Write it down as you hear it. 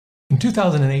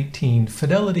2018,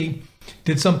 Fidelity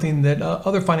did something that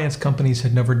other finance companies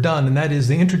had never done, and that is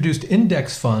they introduced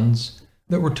index funds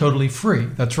that were totally free.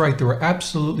 That's right, there were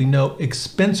absolutely no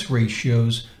expense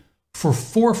ratios for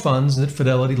 4 funds that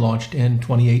Fidelity launched in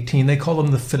 2018. They call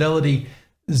them the Fidelity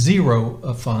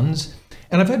Zero funds.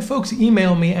 And I've had folks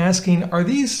email me asking, are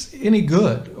these any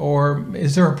good? Or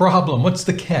is there a problem? What's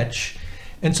the catch?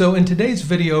 And so in today's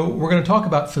video, we're going to talk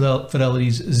about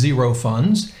Fidelity's Zero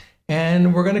funds,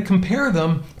 and we're going to compare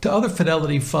them to other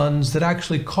Fidelity funds that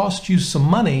actually cost you some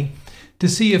money to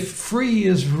see if free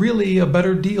is really a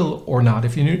better deal or not.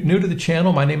 If you're new to the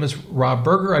channel, my name is Rob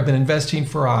Berger. I've been investing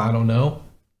for, I don't know,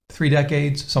 3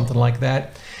 decades, something like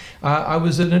that. I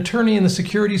was an attorney in the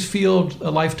securities field a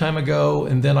lifetime ago,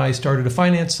 and then I started a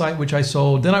finance site, which I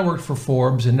sold. Then I worked for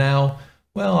Forbes, and now,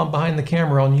 well, I'm behind the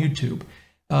camera on YouTube.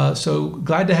 So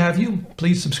glad to have you.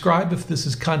 Please subscribe if this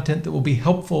is content that will be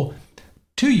helpful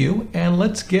to you, and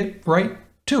let's get right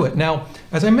to it. Now,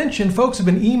 as I mentioned, folks have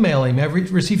been emailing me. I've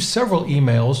received several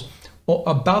emails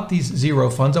about these Zero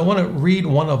funds. I want to read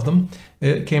one of them.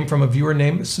 It came from a viewer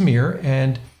named Samir,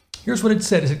 and here's what it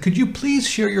said. It said, could you please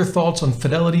share your thoughts on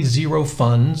Fidelity Zero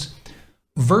funds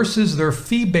versus their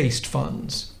fee-based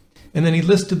funds? And then he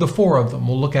listed the 4 of them.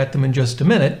 We'll look at them in just a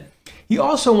minute. He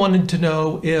also wanted to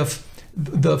know if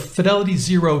the Fidelity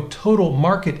Zero Total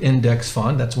Market Index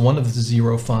Fund, that's one of the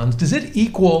Zero funds, does it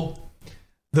equal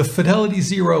the Fidelity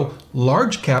Zero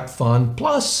Large Cap Fund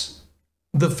plus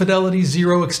the Fidelity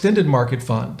Zero Extended Market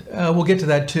Fund? We'll get to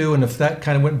that too, and if that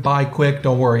kind of went by quick,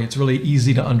 don't worry, it's really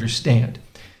easy to understand.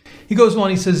 He goes on,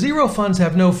 he says, Zero funds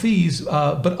have no fees,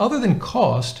 but other than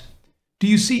cost, do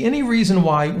you see any reason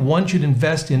why one should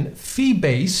invest in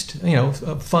fee-based,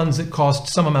 funds that cost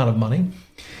some amount of money,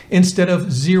 instead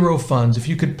of Zero funds? If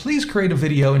you could please create a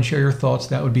video and share your thoughts,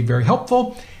 that would be very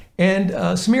helpful. And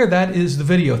Samir, that is the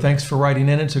video. Thanks for writing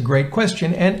in. It's a great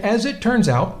question. And as it turns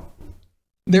out,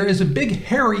 there is a big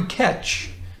hairy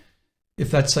catch,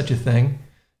 if that's such a thing,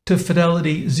 to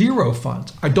Fidelity Zero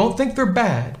funds. I don't think they're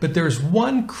bad, but there's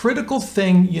one critical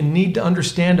thing you need to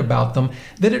understand about them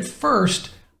that at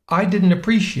first I didn't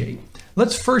appreciate.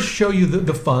 Let's first show you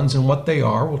the funds and what they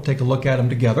are. We'll take a look at them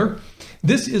together.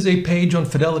 This is a page on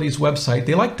Fidelity's website.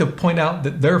 They like to point out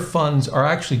that their funds are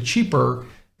actually cheaper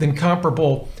than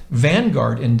comparable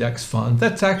Vanguard index funds.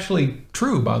 That's actually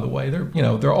true, by the way.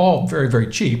 They're all very, very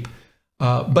cheap.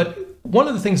 But one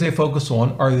of the things they focus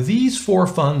on are these 4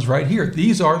 funds right here.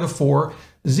 These are the 4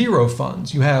 Zero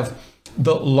funds. You have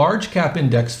the Large Cap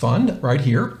Index Fund right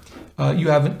here. You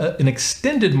have an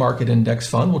Extended Market Index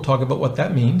Fund. We'll talk about what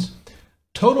that means.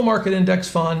 Total Market Index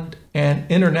Fund and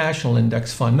International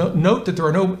Index Fund. Note that there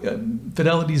are no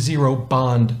Fidelity Zero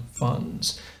bond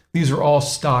funds. These are all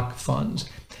stock funds.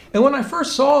 And when I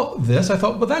first saw this, I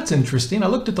thought, well, that's interesting. I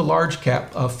looked at the Large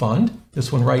Cap Fund,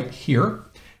 this one right here,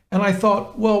 and I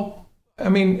thought, well, I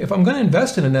mean, if I'm going to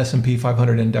invest in an S&P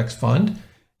 500 index fund,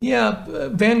 yeah,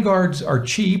 Vanguards are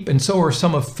cheap, and so are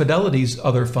some of Fidelity's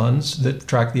other funds that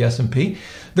track the S&P.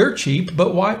 They're cheap,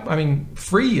 but why? I mean,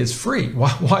 free is free.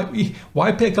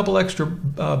 Why pay a couple extra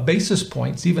basis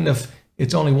points, even if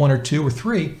it's only 1 or 2 or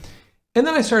 3? And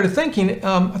then I started thinking,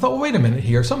 I thought, well, wait a minute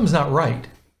here, something's not right.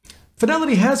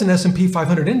 Fidelity has an S&P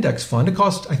 500 index fund. It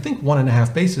costs, I think,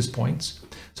 1.5 basis points,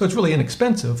 so it's really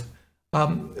inexpensive.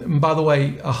 By the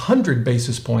way, 100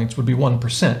 basis points would be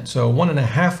 1%. So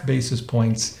 1.5 basis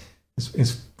points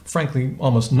is frankly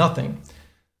almost nothing.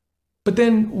 But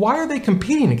then why are they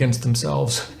competing against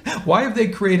themselves? Why have they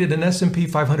created an S&P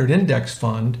 500 index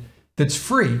fund that's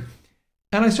free?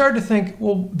 And I started to think,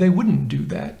 well, they wouldn't do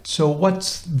that. So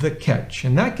what's the catch?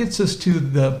 And that gets us to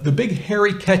the big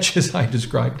hairy catch as I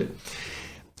described it.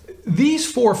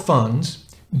 These 4 funds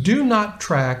do not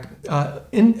track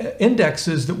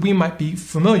indexes that we might be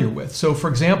familiar with. So for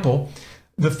example,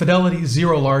 the Fidelity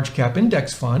Zero Large Cap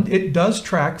Index Fund, it does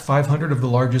track 500 of the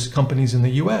largest companies in the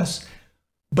US,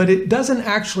 but it doesn't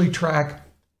actually track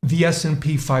the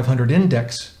S&P 500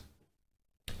 index.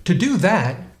 To do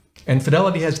that, and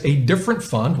Fidelity has a different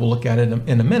fund, we'll look at it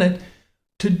in a minute,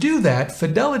 to do that,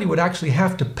 Fidelity would actually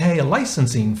have to pay a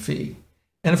licensing fee.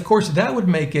 And of course, that would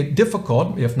make it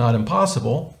difficult, if not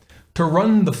impossible, to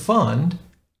run the fund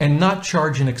and not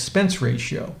charge an expense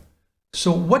ratio.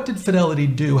 So what did Fidelity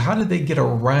do? How did they get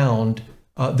around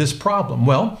this problem?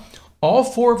 Well, all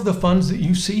 4 of the funds that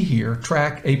you see here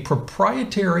track a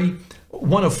proprietary,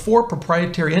 one of 4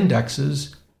 proprietary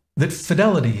indexes that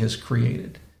Fidelity has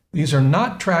created. These are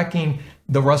not tracking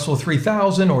the Russell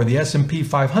 3000 or the S&P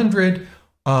 500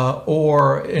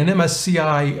 or an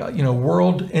MSCI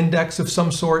world index of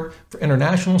some sort for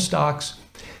international stocks.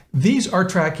 These are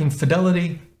tracking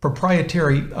Fidelity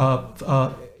proprietary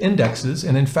indexes.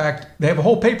 And in fact, they have a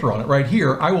whole paper on it right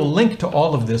here. I will link to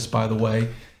all of this, by the way,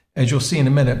 as you'll see in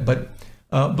a minute. But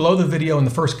below the video in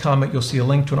the first comment, you'll see a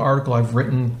link to an article I've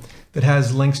written that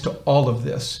has links to all of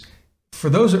this. For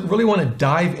those that really want to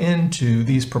dive into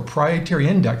these proprietary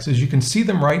indexes, you can see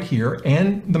them right here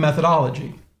and the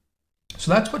methodology.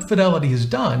 So that's what Fidelity has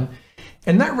done.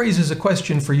 And that raises a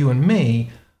question for you and me.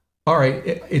 All right,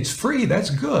 it's free,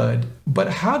 that's good, but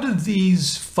how do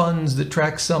these funds that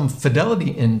track some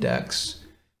Fidelity index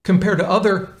compare to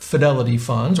other Fidelity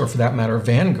funds, or for that matter,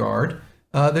 Vanguard,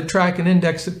 that track an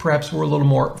index that perhaps we're a little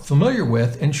more familiar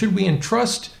with? And should we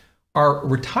entrust our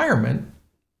retirement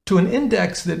to an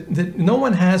index that no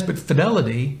one has but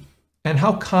Fidelity, and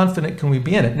how confident can we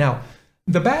be in it? Now,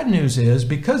 the bad news is,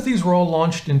 because these were all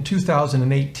launched in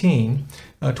 2018,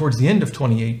 towards the end of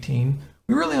 2018,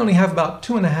 we really only have about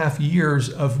 2.5 years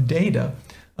of data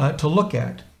to look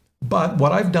at. But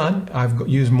what I've done, I've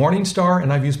used Morningstar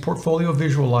and I've used Portfolio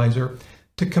Visualizer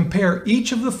to compare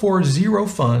each of the 4 zero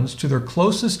funds to their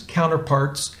closest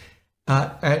counterparts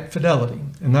at Fidelity.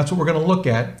 And that's what we're going to look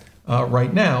at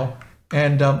right now.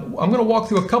 And I'm going to walk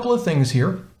through a couple of things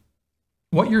here.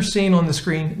 What you're seeing on the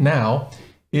screen now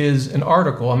is an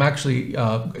article. I'm actually,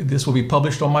 this will be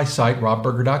published on my site,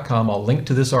 robberger.com. I'll link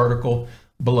to this article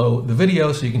below the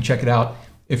video so you can check it out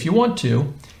if you want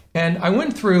to. And I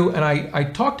went through and I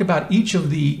talked about each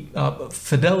of the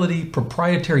Fidelity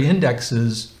proprietary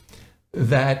indexes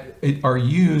that are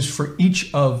used for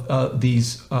each of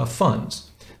these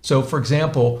funds. So for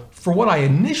example, for what I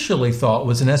initially thought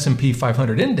was an S&P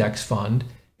 500 index fund,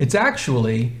 it's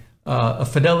actually a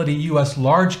Fidelity US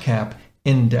large cap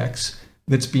index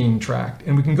that's being tracked.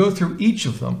 And we can go through each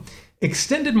of them.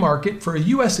 Extended market, for a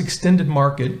US extended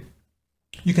market,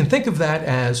 you can think of that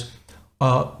as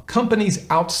companies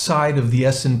outside of the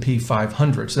S&P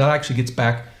 500. So that actually gets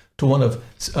back to one of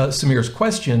Samir's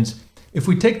questions. If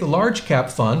we take the large cap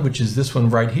fund, which is this one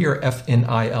right here,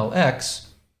 FNILX,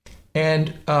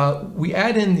 and we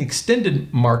add in the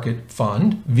extended market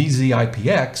fund,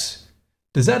 VZIPX,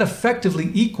 does that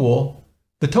effectively equal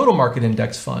the total market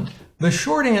index fund? The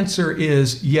short answer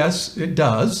is yes, it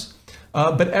does.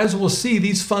 But as we'll see,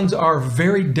 these funds are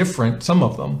very different, some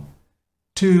of them,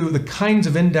 to the kinds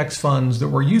of index funds that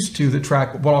we're used to that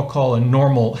track what I'll call a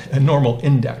normal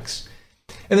index.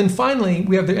 And then finally,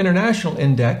 we have the international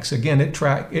index. Again, it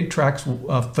tracks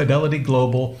Fidelity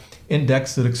Global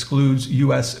Index that excludes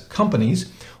US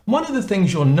companies. One of the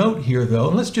things you'll note here, though,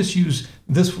 and let's just use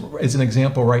this as an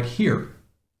example right here.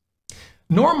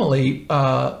 Normally,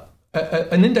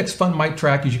 an index fund might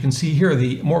track, as you can see here,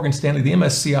 the Morgan Stanley, the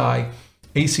MSCI,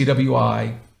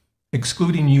 ACWI,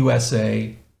 excluding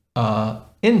USA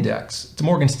index. It's a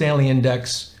Morgan Stanley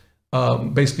index,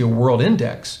 basically a world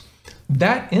index.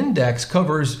 That index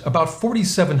covers about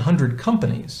 4,700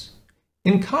 companies.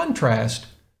 In contrast,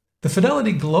 the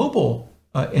Fidelity Global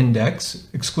Index,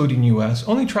 excluding US,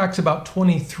 only tracks about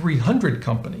 2,300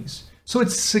 companies. So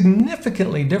it's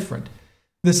significantly different.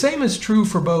 The same is true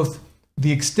for both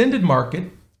the extended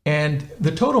market and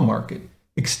the total market.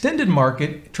 Extended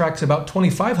market tracks about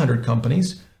 2,500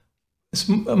 companies.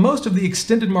 Most of the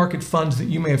extended market funds that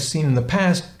you may have seen in the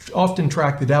past often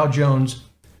track the Dow Jones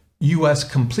US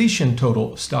completion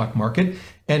total stock market.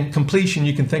 And completion,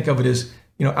 you can think of it as,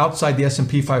 outside the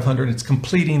S&P 500, it's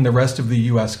completing the rest of the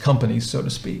US companies, so to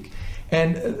speak.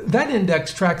 And that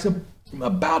index tracks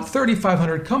about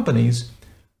 3,500 companies,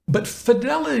 but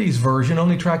Fidelity's version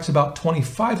only tracks about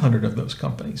 2,500 of those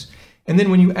companies. And then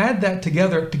when you add that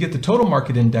together to get the total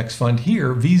market index fund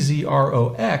here,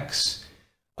 VZROX,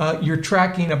 you're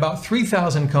tracking about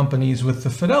 3,000 companies with the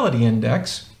Fidelity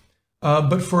index.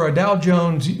 But for a Dow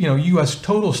Jones, US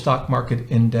total stock market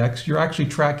index, you're actually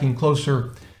tracking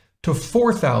closer to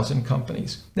 4,000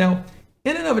 companies. Now,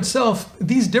 in and of itself,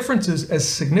 these differences, as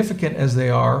significant as they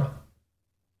are,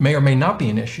 may or may not be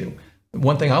an issue.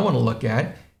 One thing I want to look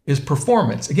at is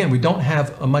performance. Again, we don't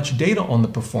have much data on the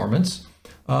performance,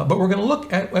 but we're going to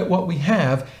look at what we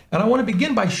have. And I want to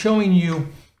begin by showing you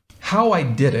how I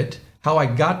did it, how I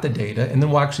got the data, and then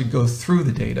we'll actually go through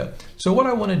the data. So what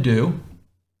I want to do,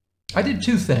 I did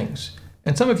 2 things,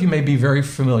 and some of you may be very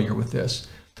familiar with this,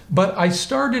 but I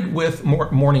started with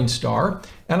Morningstar,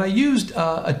 and I used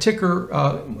a ticker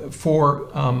for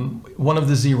one of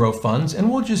the zero funds,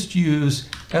 and we'll just use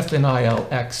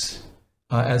FNILX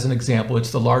as an example.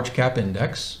 It's the large cap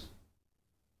index.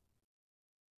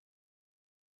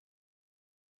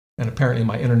 And apparently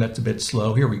my internet's a bit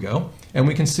slow. Here we go. And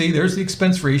we can see there's the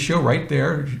expense ratio right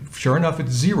there. Sure enough,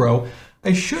 it's 0.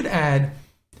 I should add,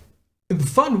 the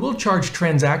fund will charge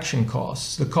transaction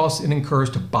costs, the costs it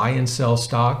incurs to buy and sell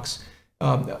stocks.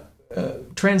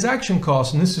 transaction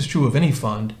costs, and this is true of any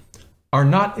fund, are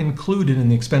not included in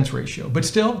the expense ratio. But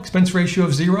still, expense ratio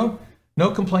of 0,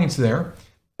 no complaints there.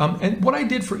 And what I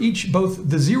did for both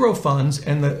the zero funds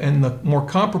and the more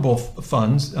comparable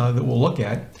funds that we'll look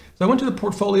at, so I went to the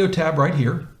portfolio tab right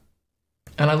here,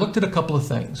 and I looked at a couple of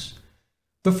things.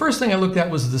 The first thing I looked at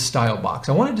was the style box.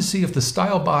 I wanted to see if the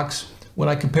style box, when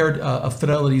I compared a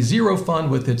Fidelity Zero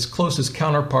fund with its closest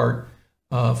counterpart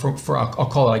for I'll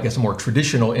call it, I guess, a more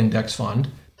traditional index fund,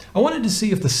 I wanted to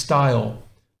see if the style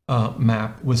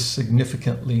map was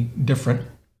significantly different.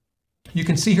 You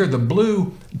can see here the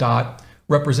blue dot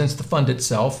represents the fund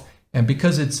itself, and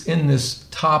because it's in this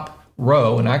top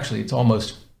row, and actually it's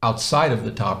almost outside of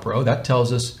the top row, that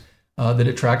tells us that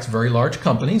it tracks very large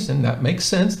companies, and that makes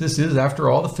sense. This is, after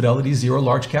all, the Fidelity Zero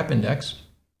Large Cap Index.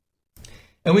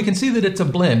 And we can see that it's a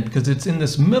blend because it's in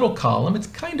this middle column. It's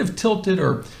kind of tilted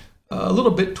or a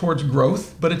little bit towards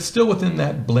growth, but it's still within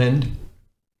that blend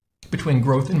between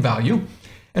growth and value.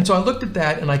 And so I looked at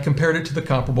that and I compared it to the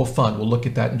comparable fund. We'll look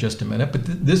at that in just a minute, but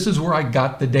this is where I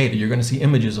got the data. You're going to see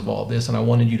images of all this, and I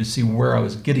wanted you to see where I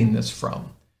was getting this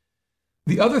from.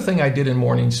 The other thing I did in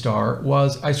Morningstar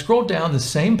was I scrolled down the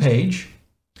same page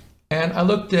and I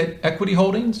looked at equity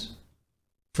holdings.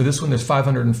 For this one, there's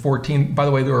 514. By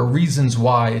the way, there are reasons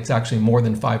why it's actually more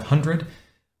than 500.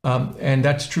 And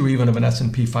that's true even of an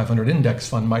S&P 500 index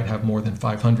fund might have more than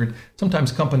 500.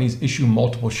 Sometimes companies issue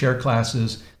multiple share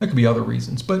classes. There could be other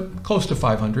reasons, but close to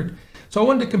 500. So I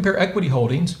wanted to compare equity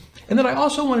holdings. And then I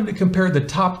also wanted to compare the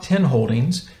top 10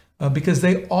 holdings because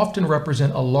they often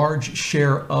represent a large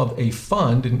share of a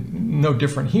fund. And no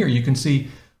different here. You can see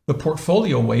the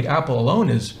portfolio weight. Apple alone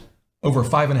is over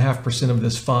 5.5% of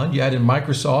this fund. You add in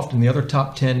Microsoft and the other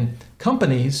top 10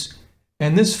 companies,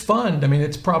 and this fund, I mean,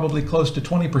 it's probably close to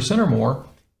 20% or more,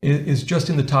 is just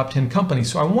in the top 10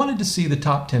 companies. So I wanted to see the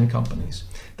top 10 companies.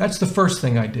 That's the first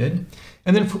thing I did.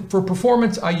 And then for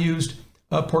performance, I used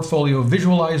a portfolio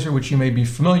visualizer, which you may be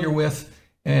familiar with,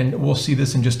 and we'll see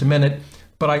this in just a minute.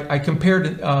 But I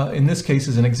compared, in this case,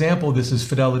 as an example, this is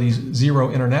Fidelity's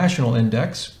Zero International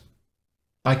Index.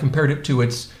 I compared it to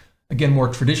its, again, more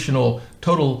traditional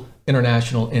total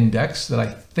international index that I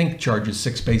think charges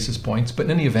 6 basis points. But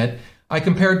in any event, I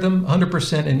compared them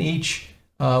 100% in each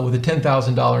with a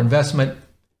 $10,000 investment.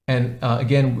 And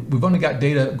again, we've only got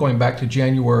data going back to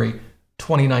January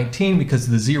 2019 because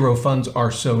the zero funds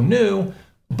are so new,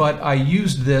 but I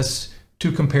used this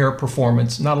to compare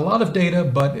performance. Not a lot of data,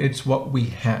 but it's what we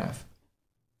have.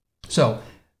 So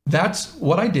that's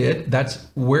what I did. That's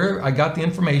where I got the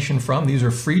information from. These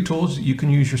are free tools you can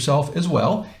use yourself as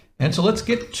well. And so let's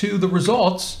get to the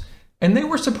results. And they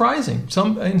were surprising,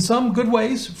 in some good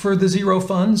ways for the zero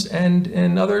funds, and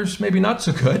in others maybe not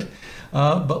so good.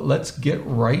 But let's get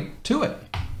right to it.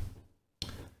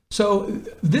 So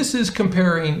this is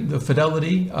comparing the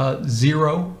Fidelity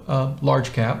Zero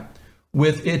Large Cap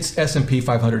with its S&P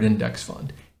 500 Index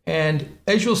Fund. And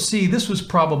as you'll see, this was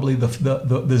probably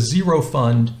the zero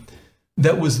fund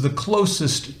that was the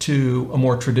closest to a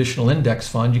more traditional index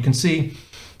fund. You can see,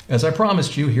 as I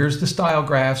promised you, here's the style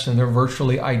graphs, and they're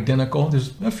virtually identical.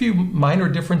 There's a few minor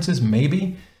differences,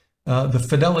 maybe. The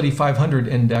Fidelity 500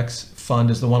 Index Fund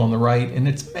is the one on the right, and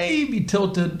it's maybe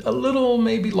tilted a little,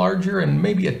 maybe larger, and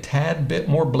maybe a tad bit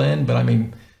more blend, but I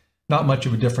mean, not much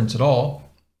of a difference at all.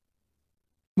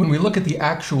 When we look at the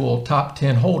actual top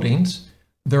 10 holdings,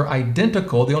 they're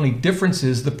identical. The only difference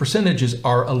is the percentages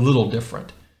are a little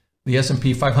different. The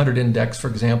S&P 500 Index, for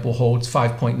example, holds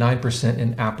 5.9%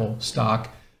 in Apple stock,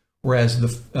 whereas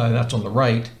that's on the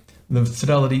right. The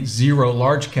Fidelity Zero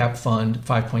Large Cap Fund,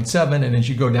 5.7, and as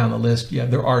you go down the list, yeah,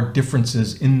 there are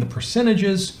differences in the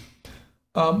percentages,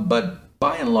 but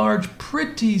by and large,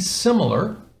 pretty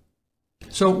similar.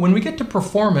 So when we get to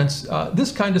performance,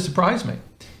 this kind of surprised me.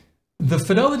 The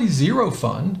Fidelity Zero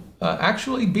Fund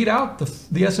actually beat out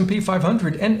the S&P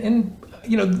 500, and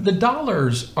you know, the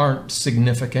dollars aren't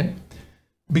significant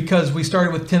because we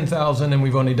started with 10,000 and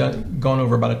we've only gone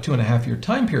over about a 2.5-year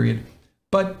time period.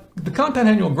 But the compound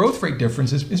annual growth rate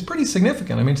difference is pretty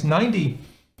significant. I mean, it's 90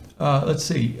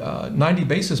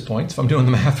 basis points, if I'm doing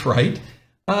the math right.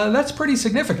 That's pretty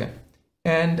significant.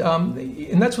 And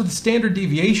that's with the standard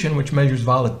deviation, which measures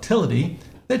volatility,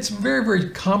 that's very,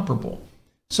 very comparable.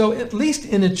 So at least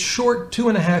in its short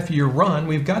 2.5-year run,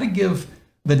 we've got to give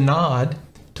the nod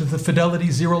to the Fidelity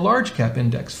Zero Large Cap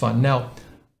Index Fund. Now,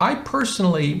 I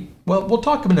personally, well, we'll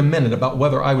talk in a minute about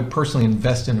whether I would personally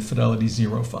invest in a Fidelity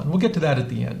Zero Fund. We'll get to that at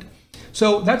the end.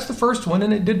 So that's the first one,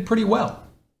 and it did pretty well.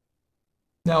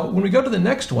 Now, when we go to the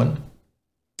next one,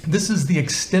 this is the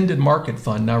Extended Market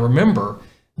Fund. Now, remember,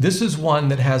 this is one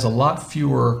that has a lot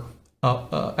fewer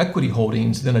equity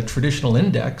holdings than a traditional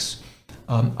index.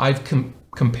 I've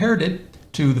compared it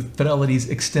to the Fidelity's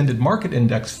Extended Market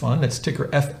Index Fund. That's ticker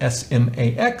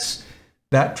FSMAX.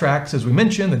 That tracks, as we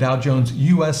mentioned, the Dow Jones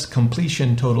U.S.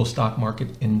 Completion Total Stock Market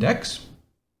Index.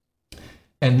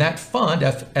 And that fund,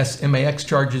 FSMAX,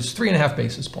 charges 3.5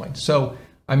 basis points. So,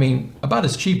 I mean, about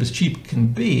as cheap can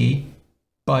be,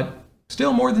 but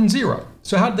still more than zero.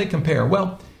 So how did they compare?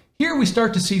 Well, here we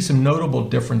start to see some notable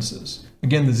differences.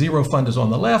 Again, the zero fund is on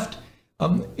the left.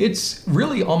 It's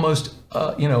really almost,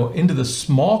 into the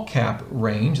small cap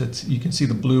range. You can see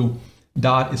the blue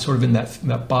dot is sort of in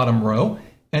that bottom row,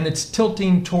 and it's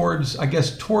tilting towards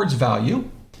value.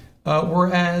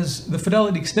 Whereas the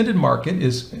Fidelity Extended Market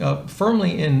is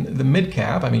firmly in the mid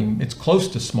cap. I mean, it's close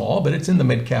to small, but it's in the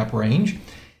mid cap range.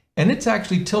 And it's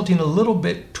actually tilting a little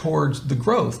bit towards the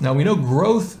growth. Now, we know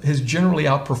growth has generally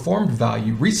outperformed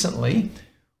value recently,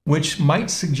 which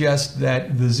might suggest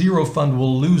that the zero fund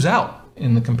will lose out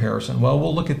in the comparison. Well,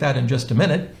 we'll look at that in just a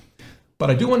minute.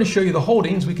 But I do want to show you the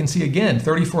holdings. We can see, again,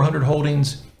 3,400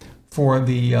 holdings for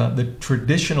the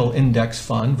traditional index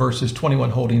fund versus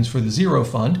 21 holdings for the zero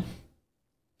fund.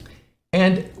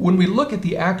 And when we look at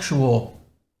the actual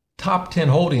top 10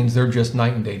 holdings, they're just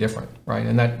night and day different, right?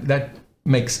 And that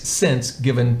makes sense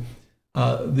given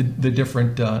the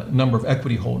different number of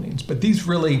equity holdings. But these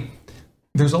really,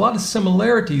 there's a lot of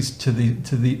similarities to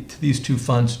these two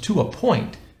funds to a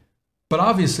point. But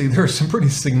obviously, there are some pretty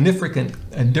significant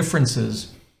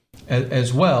differences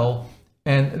as well.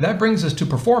 And that brings us to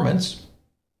performance.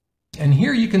 And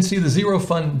here you can see the zero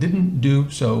fund didn't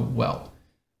do so well.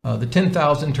 The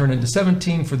 10,000 turned into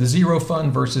 17 for the zero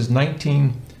fund versus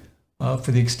 19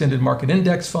 for the extended market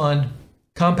index fund.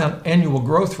 Compound annual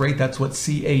growth rate, that's what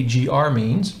CAGR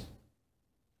means.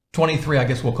 23, I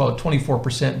guess we'll call it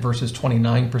 24% versus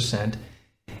 29%.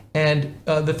 And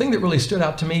the thing that really stood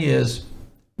out to me is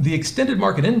the extended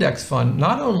market index fund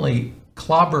not only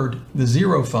clobbered the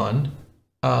zero fund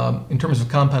in terms of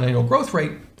compound annual growth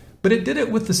rate, but it did it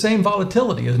with the same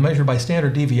volatility as measured by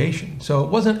standard deviation. So it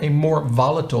wasn't a more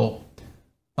volatile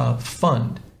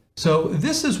fund. So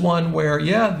this is one where,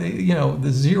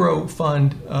 the zero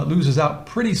fund loses out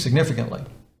pretty significantly.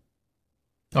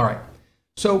 All right.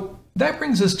 So that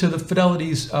brings us to the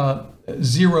Fidelity's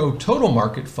zero total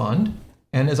market fund.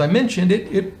 And as I mentioned,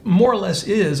 it more or less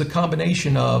is a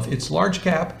combination of its large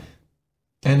cap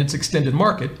and its extended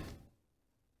market.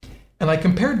 And I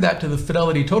compared that to the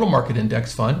Fidelity Total Market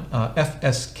Index Fund,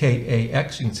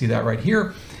 FSKAX. You can see that right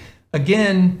here.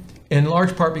 Again, in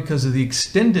large part because of the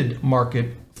extended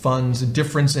market fund's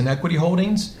difference in equity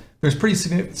holdings. There's pretty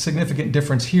significant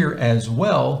difference here as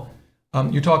well.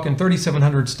 You're talking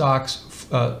 3,700 stocks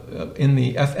in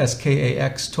the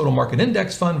FSKAX Total Market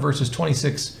Index Fund versus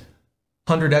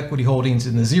 2,600 equity holdings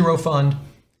in the zero fund.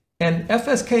 And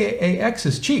FSKAX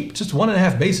is cheap, just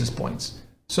 1.5 basis points.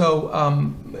 So,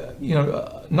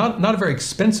 not a very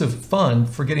expensive fund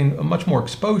for getting much more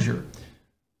exposure.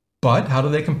 But how do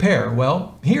they compare?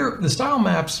 Well, here the style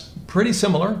map's pretty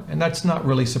similar, and that's not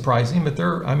really surprising, but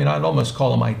I'd almost call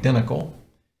them identical.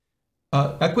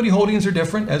 Equity holdings are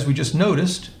different, as we just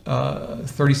noticed,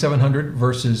 3,700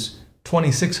 versus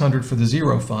 2,600 for the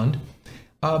zero fund.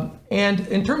 And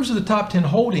in terms of the top 10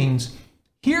 holdings,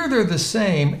 here they're the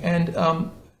same. And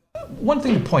one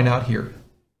thing to point out here,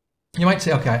 you might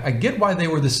say, okay, I get why they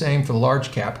were the same for the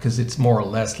large cap because it's more or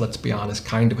less, let's be honest,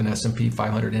 kind of an S&P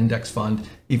 500 index fund,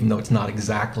 even though it's not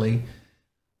exactly.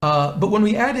 But when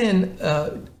we add in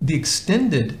the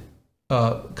extended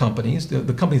companies,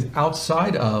 the companies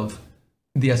outside of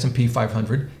the S&P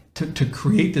 500 to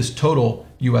create this total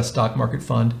U.S. stock market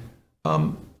fund,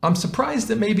 I'm surprised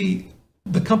that maybe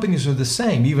the companies are the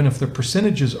same, even if the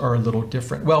percentages are a little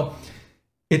different. Well,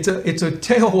 it's a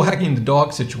tail wagging the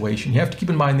dog situation. You have to keep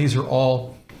in mind these are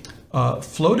all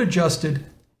float adjusted,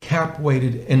 cap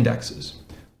weighted indexes.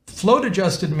 Float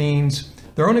adjusted means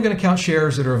they're only going to count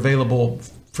shares that are available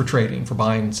for trading, for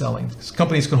buying and selling.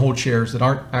 Companies can hold shares that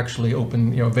aren't actually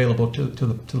open, available to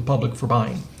the public for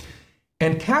buying.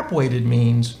 And cap weighted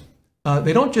means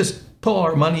they don't just pull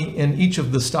our money in each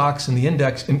of the stocks in the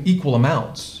index in equal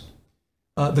amounts.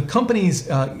 The companies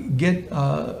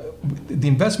the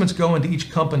investments go into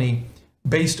each company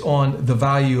based on the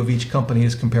value of each company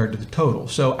as compared to the total.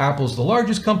 So Apple's the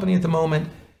largest company at the moment,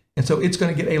 and so it's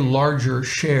going to get a larger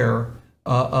share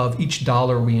of each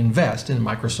dollar we invest. And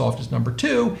Microsoft is number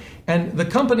 2. And the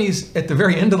companies at the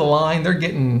very end of the line, they're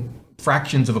getting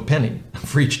fractions of a penny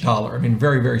for each dollar.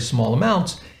 Very, very small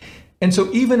amounts. And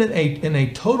so even in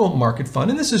a total market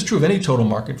fund, and this is true of any total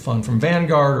market fund from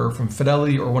Vanguard or from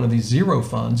Fidelity or one of these zero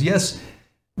funds, yes,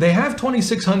 they have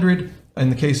 2,600 in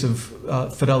the case of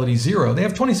Fidelity Zero, they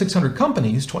have 2,600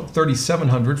 companies,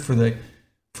 3,700 for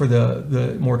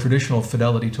the more traditional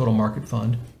Fidelity Total Market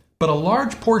Fund. But a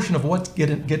large portion of what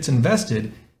gets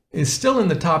invested is still in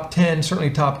the top 10,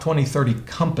 certainly top 20, 30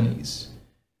 companies.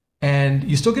 And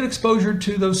you still get exposure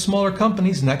to those smaller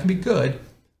companies, and that can be good,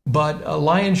 but a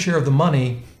lion's share of the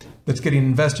money that's getting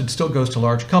invested still goes to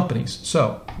large companies.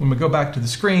 So when we go back to the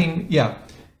screen, yeah,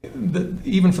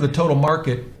 even for the total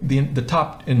market, the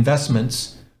top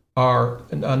investments are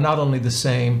not only the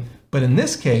same, but in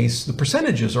this case, the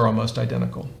percentages are almost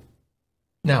identical.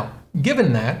 Now,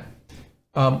 given that,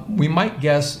 we might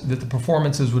guess that the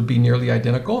performances would be nearly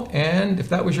identical, and if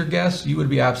that was your guess, you would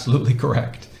be absolutely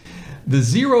correct. The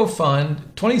Zero Fund,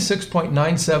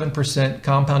 26.97%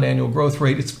 compound annual growth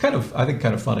rate. It's I think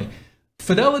kind of funny.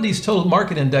 Fidelity's total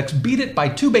market index beat it by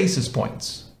 2 basis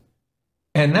points.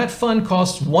 And that fund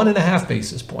costs 1.5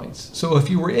 basis points. So if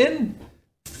you were in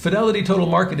Fidelity Total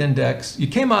Market Index, you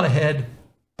came out ahead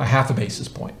by 0.5 basis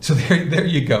point. So there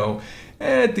you go.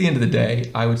 At the end of the day,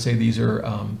 I would say these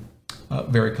are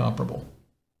very comparable,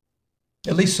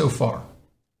 at least so far.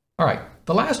 All right,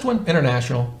 the last one,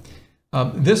 international.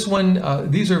 This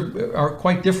one, these are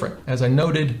quite different. As I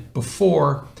noted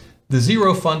before, the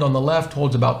Zero Fund on the left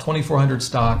holds about 2,400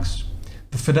 stocks.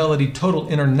 The Fidelity Total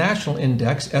International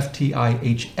Index,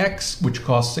 FTIHX, which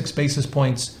costs 6 basis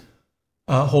points,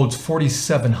 holds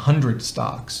 4,700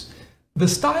 stocks. The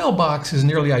style box is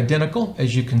nearly identical,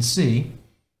 as you can see,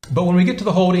 but when we get to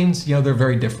the holdings, they're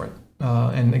very different.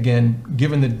 And again,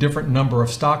 given the different number of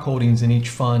stock holdings in each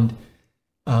fund,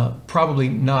 probably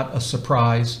not a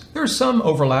surprise. There's some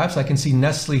overlaps. I can see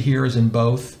Nestle here is in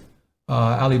both.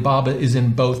 Alibaba is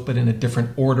in both, but in a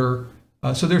different order.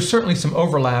 So there's certainly some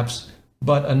overlaps,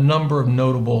 but a number of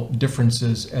notable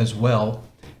differences as well.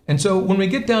 And so when we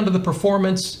get down to the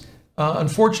performance,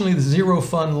 unfortunately, the Zero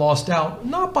Fund lost out,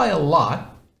 not by a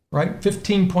lot, right?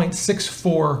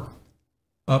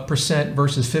 15.64%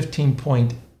 versus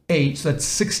 15.8. So that's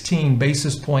 16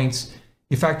 basis points.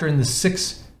 You factor in the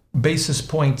 6 basis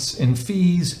points in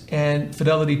fees, and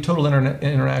Fidelity Total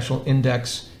International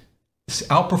Index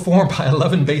outperformed by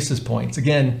 11 basis points.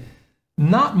 Again,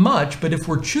 not much, but if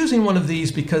we're choosing one of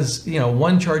these because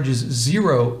one charges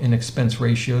 0 in expense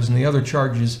ratios and the other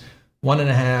charges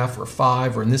 1.5 or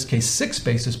 5, or in this case 6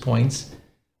 basis points,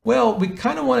 well, we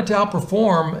kind of want it to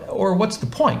outperform, or what's the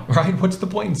point, right? What's the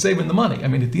point in saving the money? I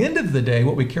mean, at the end of the day,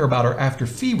 what we care about are after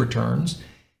fee returns,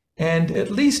 and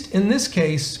at least in this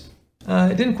case,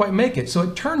 it didn't quite make it. So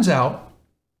it turns out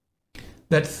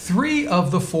that 3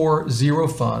 of the 4 Zero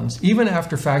funds, even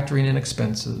after factoring in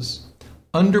expenses,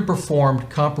 underperformed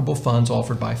comparable funds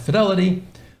offered by Fidelity.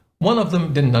 One of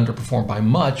them didn't underperform by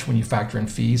much when you factor in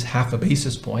fees, 0.5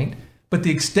 basis point, but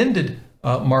the extended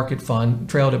market fund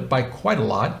trailed it by quite a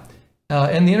lot.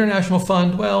 And the international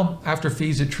fund, well, after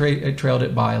fees, it trailed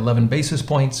it by 11 basis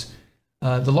points.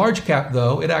 The large cap,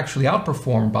 though, it actually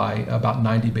outperformed by about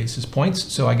 90 basis points.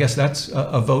 So I guess that's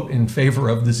a vote in favor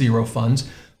of the Zero funds.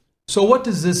 So what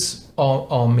does this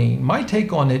all mean? My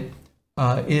take on it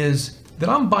is that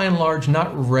I'm by and large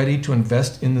not ready to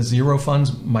invest in the Zero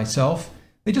funds myself.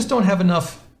 They just don't have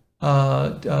enough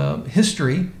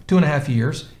history, 2.5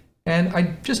 years, and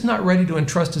I'm just not ready to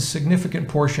entrust a significant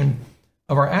portion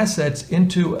of our assets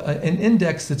into an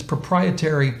index that's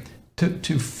proprietary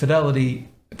to Fidelity,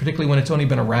 particularly when it's only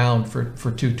been around for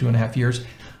 2.5 years.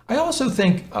 I also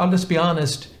think, I'll just be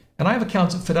honest, and I have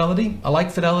accounts at Fidelity. I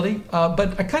like Fidelity,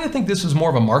 but I kind of think this is more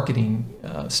of a marketing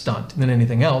stunt than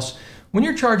anything else. When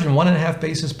you're charging 1.5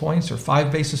 basis points or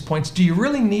 5 basis points, do you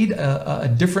really need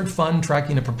a different fund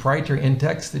tracking a proprietary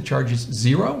index that charges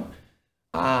 0?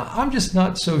 I'm just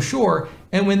not so sure.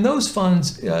 And when those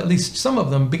funds, at least some of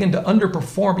them, begin to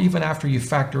underperform even after you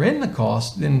factor in the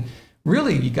cost, then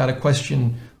really you got to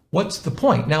question what's the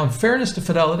point. Now, in fairness to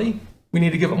Fidelity, we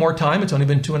need to give it more time. It's only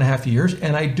been 2.5 years.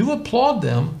 And I do applaud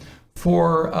them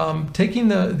for taking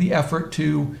the effort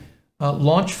to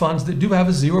launch funds that do have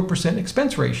a 0%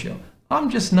 expense ratio. I'm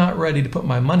just not ready to put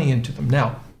my money into them.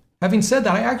 Now, having said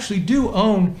that, I actually do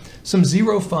own some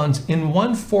Zero funds in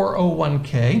one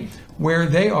 401k, where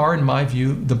they are, in my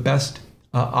view, the best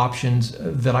options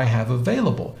that I have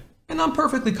available. And I'm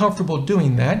perfectly comfortable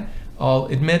doing that. I'll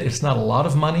admit it's not a lot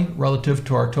of money relative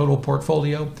to our total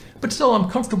portfolio, but still I'm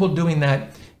comfortable doing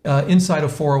that inside a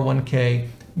 401k,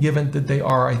 given that they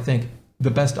are, I think,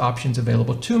 the best options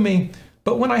available to me.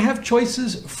 But when I have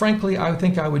choices, frankly, I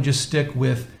think I would just stick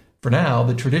with, for now,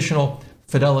 the traditional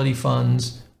Fidelity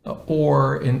funds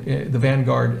or in the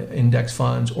Vanguard index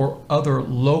funds or other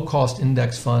low-cost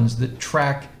index funds that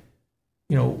track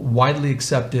widely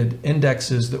accepted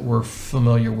indexes that we're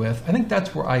familiar with. I think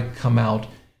that's where I come out.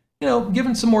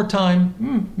 Given some more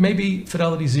time, maybe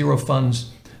Fidelity Zero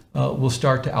Funds will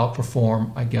start to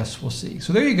outperform. I guess we'll see.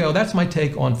 So there you go. That's my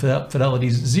take on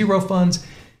Fidelity's Zero Funds.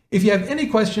 If you have any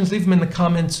questions, leave them in the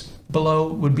comments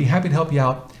below. Would be happy to help you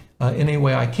out in any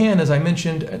way I can. As I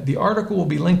mentioned, the article will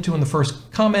be linked to in the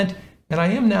first comment. And I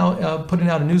am now putting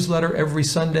out a newsletter every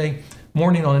Sunday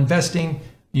morning on investing.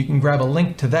 You can grab a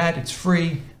link to that. It's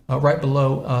free right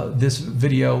below this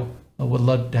video. I would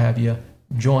love to have you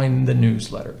join the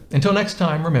newsletter. Until next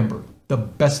time, remember, the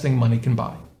best thing money can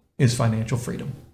buy is financial freedom.